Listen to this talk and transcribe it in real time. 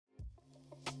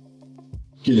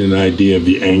Getting an idea of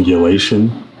the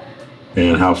angulation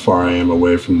and how far I am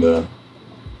away from the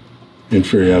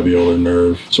inferior alveolar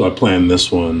nerve. So I planned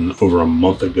this one over a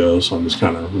month ago, so I'm just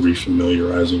kind of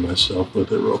refamiliarizing myself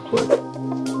with it real quick.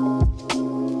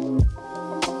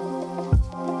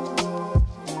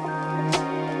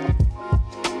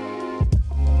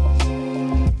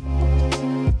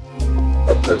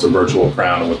 That's a virtual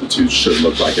crown of what the tooth should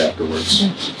look like afterwards.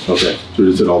 Okay, so we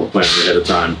just did all the planning ahead of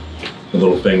time. The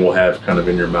little thing we'll have kind of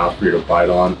in your mouth for you to bite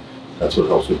on. That's what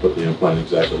helps me put the implant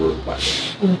exactly where the implant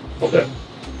is. Okay.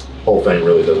 Whole thing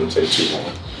really doesn't take too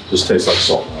long. Just tastes like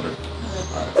salt water.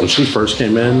 Right. When she first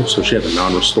came in, so she had a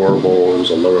non-restorable, it was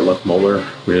a lower left molar.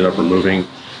 We ended up removing,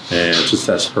 and since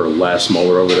that's her last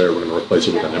molar over there, we're gonna replace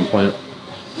it with an implant.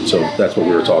 So that's what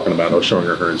we were talking about. I was showing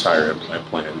her entire implant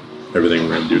plan, everything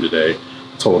we're gonna do today.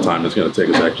 Total time it's going to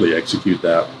take us actually execute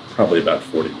that, probably about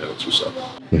 40 minutes or so.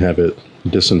 We have it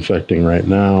disinfecting right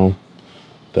now.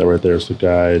 That right there is the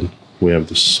guide. We have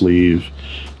the sleeve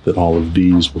that all of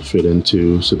these will fit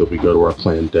into so that we go to our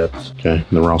planned depth. Okay, and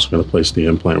then we're also going to place the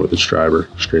implant with its driver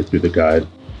straight through the guide.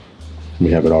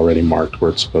 We have it already marked where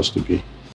it's supposed to be.